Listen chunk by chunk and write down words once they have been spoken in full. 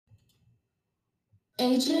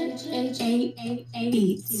Agent A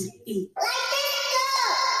Beats.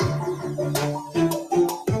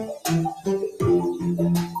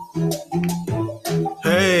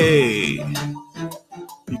 Hey,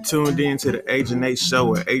 you tuned in to the Agent 8 show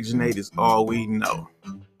where Agent 8 is all we know.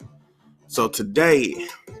 So today,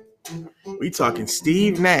 we talking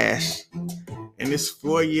Steve Nash and this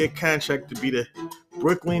 4-year contract to be the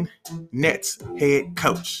Brooklyn Nets head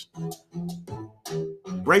coach.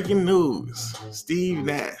 Breaking news, Steve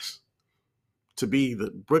Nash to be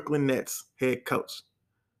the Brooklyn Nets head coach.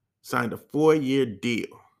 Signed a 4-year deal.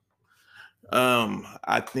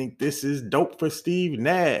 I think this is dope for Steve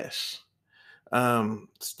Nash.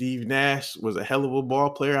 Steve Nash was a hell of a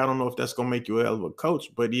ball player. I don't know if that's gonna make you a hell of a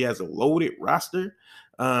coach, but he has a loaded roster.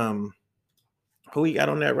 Who he got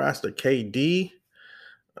on that roster? KD,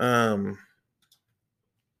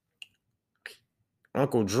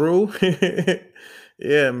 Uncle Drew.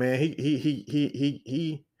 Yeah, man.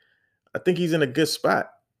 He. I think he's in a good spot.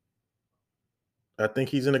 I think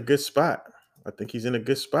he's in a good spot.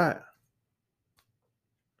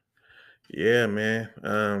 Yeah,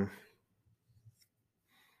 man.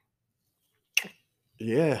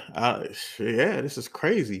 Yeah, this is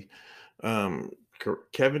crazy.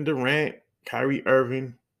 Kevin Durant, Kyrie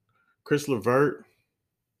Irving, Chris LeVert,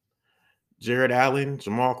 Jared Allen,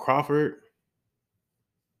 Jamal Crawford,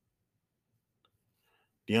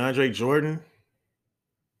 DeAndre Jordan,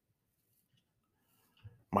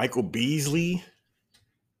 Michael Beasley.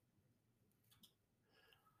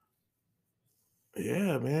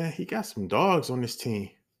 Yeah, man, he got some dogs on this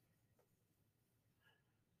team.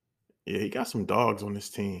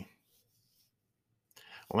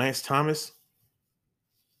 Lance Thomas,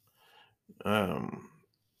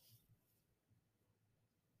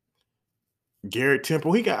 Garrett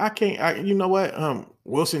Temple. You know what?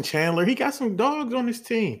 Wilson Chandler. He got some dogs on his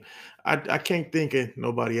team. I can't think of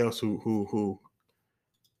nobody else who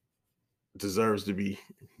deserves to be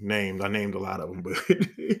named. I named a lot of them, but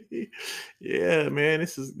yeah, man,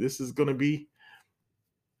 this is gonna be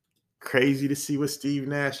crazy to see what Steve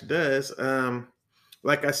Nash does.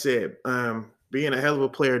 Like I said, being a hell of a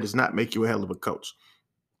player does not make you a hell of a coach.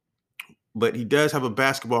 But he does have a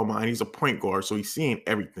basketball mind. He's a point guard, so he's seeing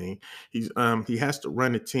everything. He has to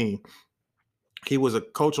run the team. He was a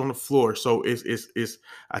coach on the floor, so it's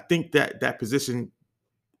I think that position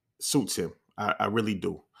suits him. I really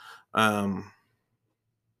do.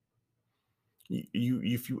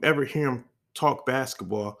 If you ever hear him talk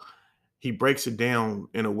basketball, he breaks it down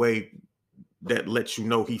in a way that lets you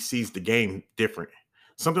know he sees the game different.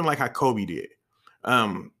 Something like how Kobe did.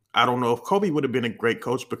 I don't know if Kobe would have been a great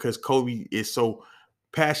coach because Kobe is so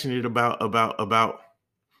passionate about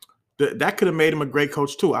that could have made him a great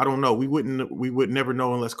coach too. I don't know. We would never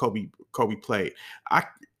know unless Kobe played.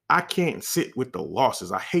 I can't sit with the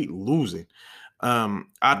losses. I hate losing.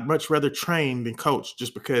 I'd much rather train than coach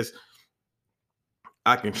just because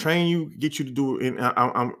I can train you, get you to do it,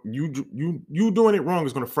 and you doing it wrong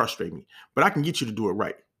is going to frustrate me. But I can get you to do it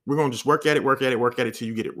right. We're going to just work at it till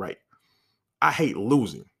you get it right. I hate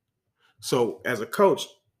losing. So as a coach,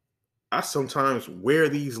 I sometimes wear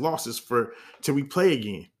these losses till we play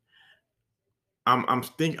again. I'm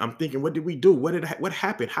thinking, what did we do? What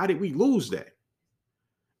happened? How did we lose that?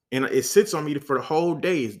 And it sits on me for the whole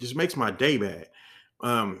day. It just makes my day bad.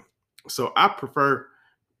 So I prefer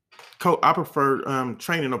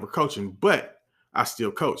training over coaching, but I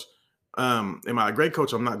still coach. Am I a great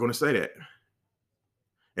coach? I'm not going to say that.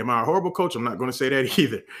 Am I a horrible coach? I'm not going to say that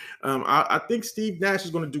either. I think Steve Nash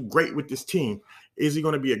is going to do great with this team. Is he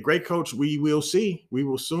going to be a great coach? We will see. We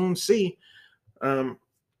will soon see.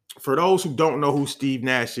 For those who don't know who Steve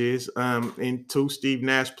Nash is, Steve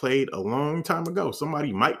Nash played a long time ago.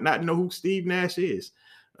 Somebody might not know who Steve Nash is.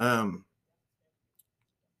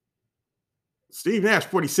 Steve Nash,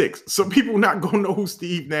 46. Some people not gonna know who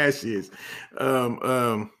Steve Nash is.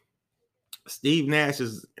 Steve Nash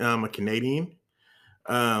is a Canadian.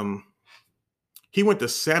 He went to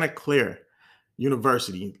Santa Clara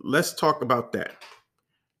University. Let's talk about that.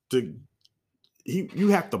 You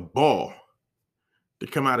have to ball to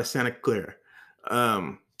come out of Santa Clara.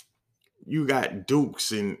 You got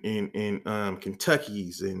Dukes and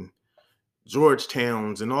Kentuckies and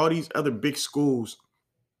Georgetowns and all these other big schools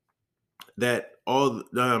that all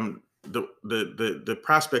the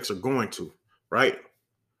prospects are going to, right?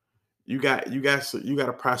 You got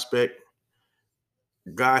a prospect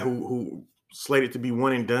guy who slated to be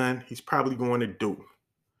one and done. He's probably going to Duke.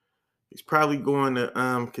 He's probably going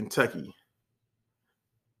to Kentucky.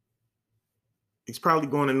 He's probably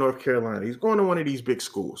going to North Carolina. He's going to one of these big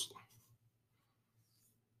schools.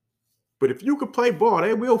 But if you could play ball,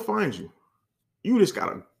 they will find you. You just got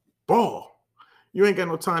to ball. You ain't got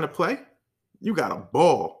no time to play. You got to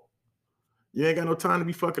ball. You ain't got no time to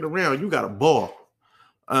be fucking around. You got to ball.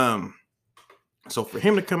 So for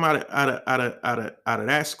him to come out of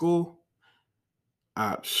that school,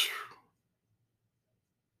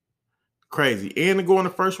 crazy. And to go in the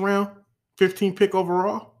first round, 15 pick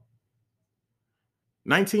overall.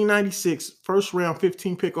 1996, first round,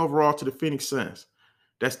 15 pick overall to the Phoenix Suns.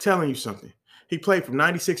 That's telling you something. He played from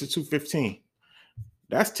 96 to 2015.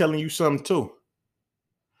 That's telling you something too.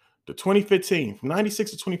 The 2015, from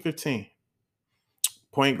 96 to 2015,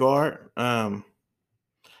 point guard.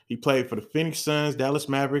 He played for the Phoenix Suns, Dallas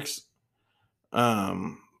Mavericks,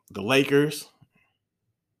 the Lakers.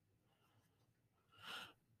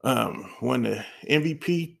 Won the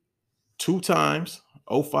MVP 2 times,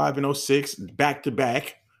 05 and 06,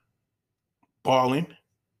 back-to-back, balling.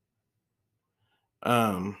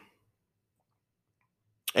 8-time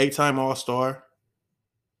All-Star.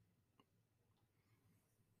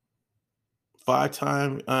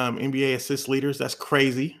 5-time NBA assist leaders. That's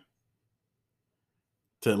crazy.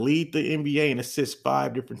 To lead the NBA and assist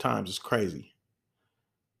 5 different times is crazy.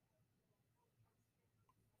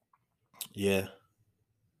 Yeah.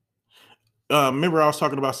 Remember I was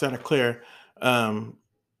talking about Santa Clara. To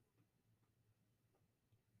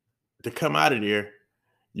come out of there,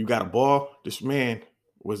 you got a ball. This man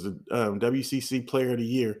was the WCC Player of the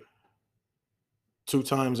Year 2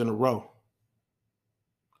 times in a row.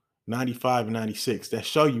 95 and 96. That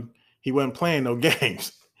show you he wasn't playing no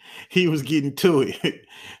games. He was getting to it.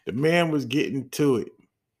 The man was getting to it.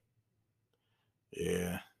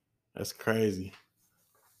 Yeah, that's crazy.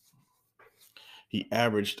 He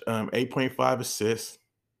averaged 8.5 assists,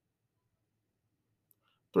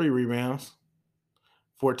 3 rebounds,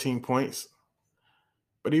 14 points.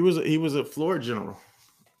 But he was a floor general,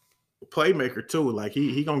 a playmaker too. Like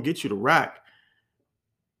he gonna get you to rock.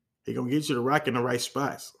 He gonna get you to rock in the right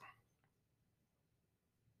spots.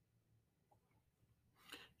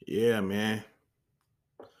 Yeah, man.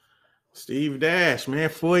 Steve Nash, man,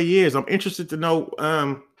 4 years. I'm interested to know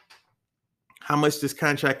how much this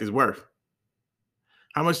contract is worth.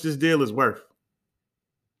 How much this deal is worth.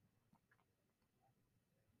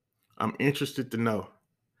 I'm interested to know.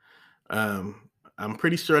 I'm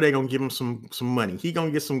pretty sure they're gonna give him some money. He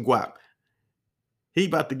gonna get some guap. He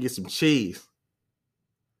about to get some cheese.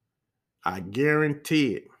 I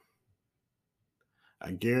guarantee it.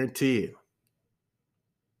 I guarantee it.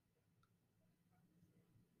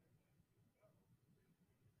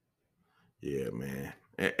 Yeah, man.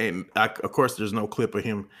 And of course, there's no clip of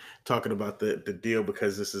him talking about the deal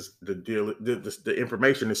because this is the deal. The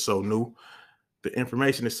information is so new. The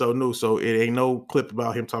information is so new, so it ain't no clip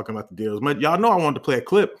about him talking about the deals. But y'all know I wanted to play a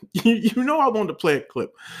clip. You know I wanted to play a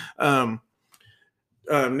clip.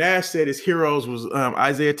 Nash said his heroes was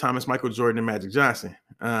Isaiah Thomas, Michael Jordan, and Magic Johnson.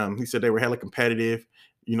 He said they were hella competitive.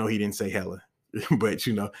 You know, he didn't say hella, but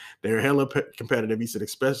you know, they were hella competitive. He said,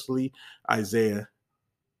 especially Isaiah.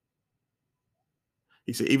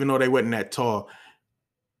 He said, even though they wasn't that tall.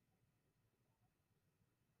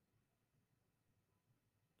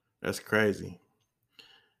 That's crazy.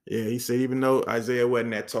 Yeah, he said even though Isaiah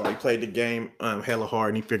wasn't that tall, he played the game hella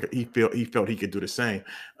hard, and he felt he could do the same.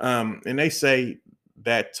 And they say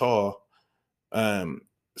that tall.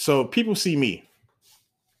 So people see me,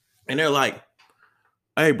 and they're like,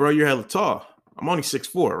 "Hey, bro, you're hella tall. I'm only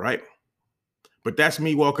 6'4", right? But that's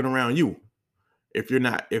me walking around you. If you're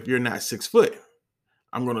not 6 foot,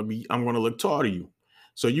 I'm gonna look tall to you.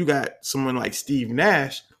 So you got someone like Steve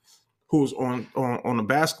Nash, who's on a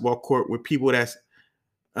basketball court with people that's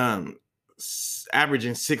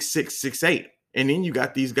averaging 6'6", 6'8", and then you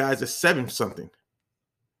got these guys at 7 something.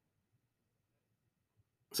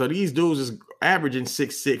 So these dudes is averaging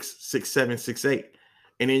 6'6", 6'7", 6'8",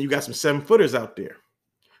 and then you got some 7-footers out there.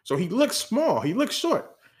 So he looks small. He looks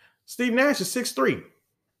short. Steve Nash is 6'3".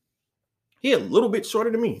 He a little bit shorter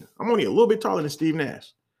than me. I'm only a little bit taller than Steve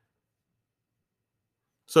Nash.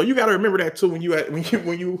 So you got to remember that too when you at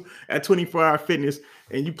 24-hour fitness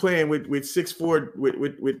and you playing with 6'4"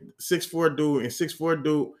 with 6'4" dude and 6'4"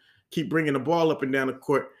 dude keep bringing the ball up and down the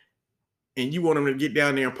court, and you want him to get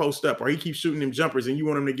down there and post up, or he keeps shooting them jumpers and you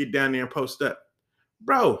want him to get down there and post up.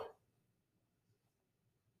 Bro,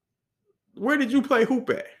 where did you play hoop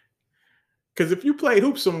at? Because if you played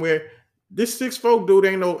hoop somewhere, this 6'4" dude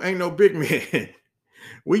ain't no big man.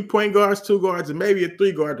 We point guards, 2 guards, and maybe a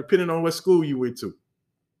 3 guard, depending on what school you went to.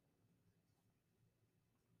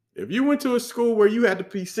 If you went to a school where you had to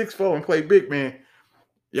be 6'4" and play big man,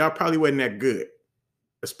 y'all probably wasn't that good,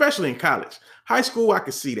 especially in college. High school, I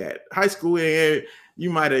could see that. High school, you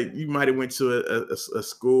might have went to a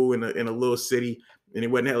school in a little city and it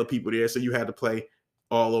wasn't hella people there, so you had to play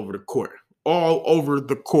all over the court,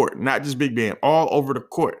 not just big man, all over the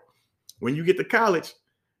court. When you get to college,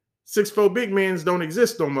 6'4" big mans don't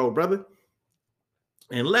exist no more, brother.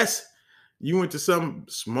 Unless you went to some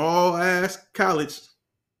small ass college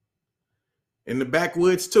in the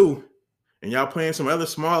backwoods too, and y'all playing some other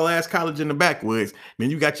small ass college in the backwoods, then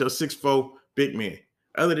you got your 6'4" big man.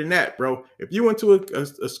 Other than that, bro, if you went to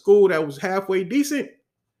a school that was halfway decent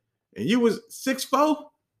and you was 6'4",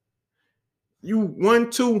 you 1,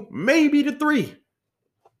 2, maybe the 3.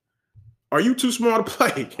 Are you too small to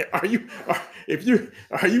play? Are you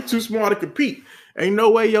too small to compete? Ain't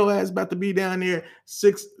no way your ass about to be down there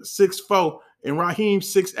 6'4" and Raheem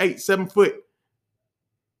 6'8", 7 foot.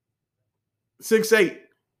 6'8".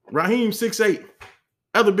 Raheem 6'8".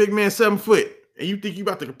 Other big man 7 foot. And you think you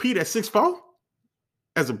about to compete at 6'4"?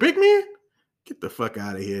 As a big man? Get the fuck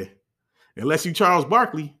out of here. Unless you Charles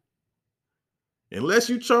Barkley.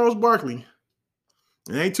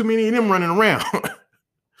 There ain't too many of them running around.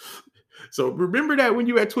 So remember that when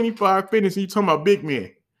you at 25 Fitness and you talking about big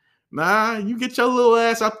men. Nah, you get your little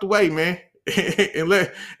ass out the way, man. and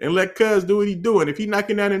let Cuz do what he doing. If he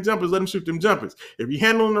knocking down them jumpers, let him shoot them jumpers. If he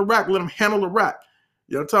handling the rock, let him handle the rock.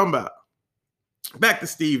 You know what I'm talking about? Back to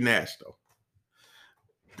Steve Nash, though.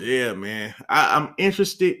 Yeah, man. I'm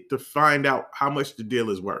interested to find out how much the deal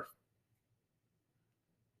is worth.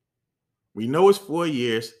 We know it's 4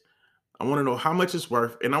 years. I want to know how much it's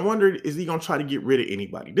worth. And I wonder, is he going to try to get rid of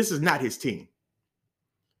anybody? This is not his team.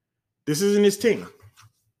 This isn't his team.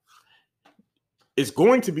 It's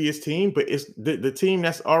going to be his team, but it's the team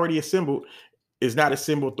that's already assembled is not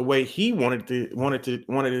assembled the way he wanted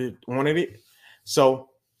it. So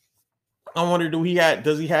I wonder, do he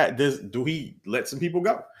let some people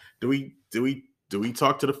go? Do we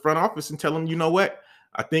talk to the front office and tell them, you know what?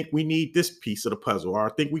 I think we need this piece of the puzzle, or I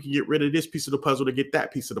think we can get rid of this piece of the puzzle to get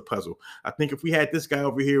that piece of the puzzle. I think if we had this guy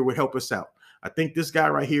over here, it would help us out. I think this guy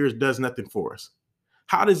right here does nothing for us.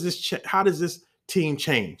 How does this team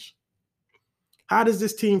change? How does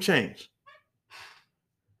this team change?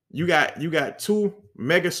 You got 2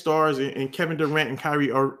 mega stars in Kevin Durant and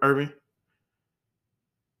Kyrie Irving.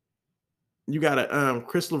 You got a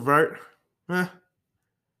Chris LeVert,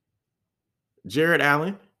 Jared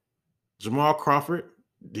Allen, Jamal Crawford,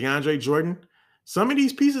 DeAndre Jordan. Some of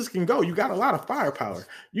these pieces can go. You got a lot of firepower.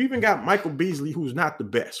 You even got Michael Beasley, who's not the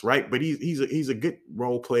best, right? But he's a good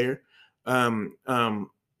role player.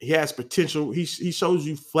 He has potential. He shows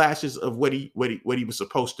you flashes of what he was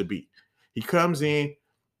supposed to be. He comes in,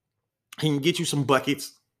 he can get you some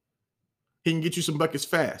buckets. He can get you some buckets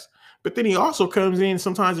fast. But then he also comes in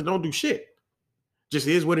sometimes and don't do shit. Just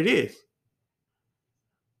is what it is.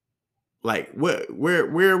 Like where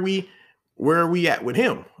are we at with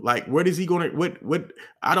him? Like, what is he gonna what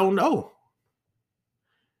I don't know.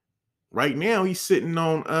 Right now he's sitting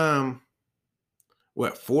on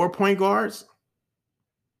 4 point guards?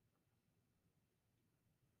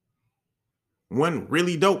 1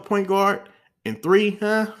 really dope point guard and 3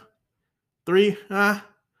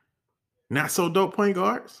 not so dope point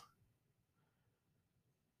guards.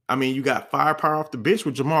 I mean, you got firepower off the bench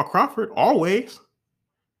with Jamal Crawford always.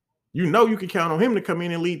 You know you can count on him to come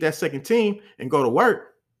in and lead that second team and go to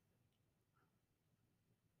work.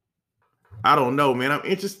 I don't know, man. I'm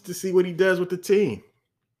interested to see what he does with the team.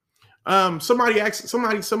 Somebody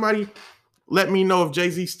let me know if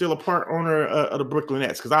Jay-Z's still a part owner of the Brooklyn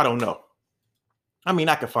Nets, because I don't know. I mean,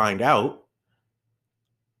 I could find out.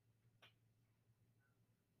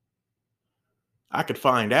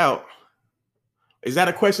 Is that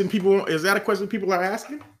a question people are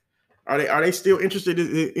asking? Are they still interested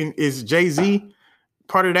in is Jay-Z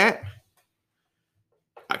part of that?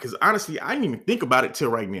 Because honestly, I didn't even think about it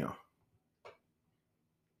till right now.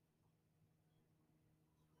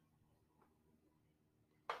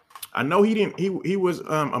 I know he didn't. He was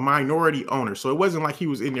a minority owner, so it wasn't like he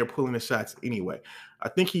was in there pulling the shots anyway. I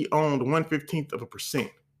think he owned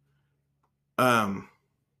 1/15%.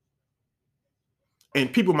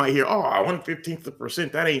 And people might hear, "Oh,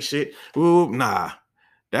 1/15%, that ain't shit." Well, nah,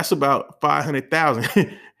 that's about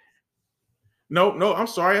 500,000. No, I'm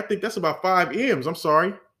sorry. I think that's about 5 M's. I'm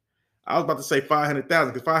sorry. I was about to say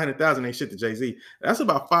 500,000 because 500,000 ain't shit to Jay-Z. That's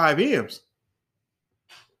about 5 M's.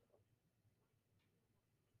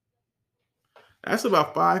 That's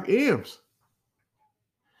about 5 M's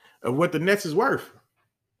of what the Nets is worth.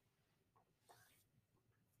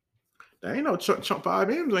 That ain't no chump. 5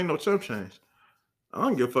 M's ain't no chump change. I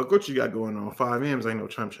don't give a fuck what you got going on. 5 M's ain't no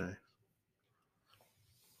chump change.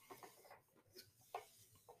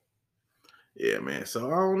 Yeah, man. So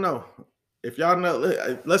I don't know. If y'all know,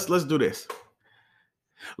 let's do this.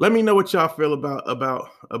 Let me know what y'all feel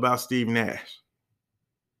about Steve Nash.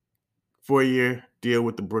 4-year deal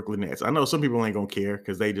with the Brooklyn Nets. I know some people ain't gonna care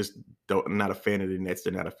because they just don't not a fan of the Nets.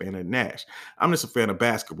 They're not a fan of Nash. I'm just a fan of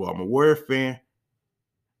basketball. I'm a Warrior fan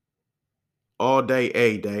all day,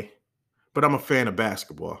 a day, but I'm a fan of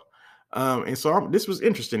basketball. And so this was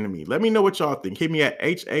interesting to me. Let me know what y'all think. Hit me at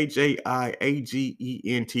HAJIAGENT,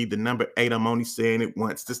 the number 8. I'm only saying it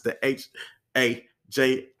once. This is the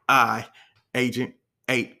HAJI Agent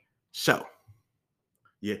 8 show.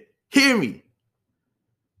 Yeah, hear me.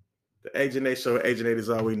 The Agent 8 show, Agent 8 is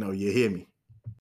all we know. You hear me.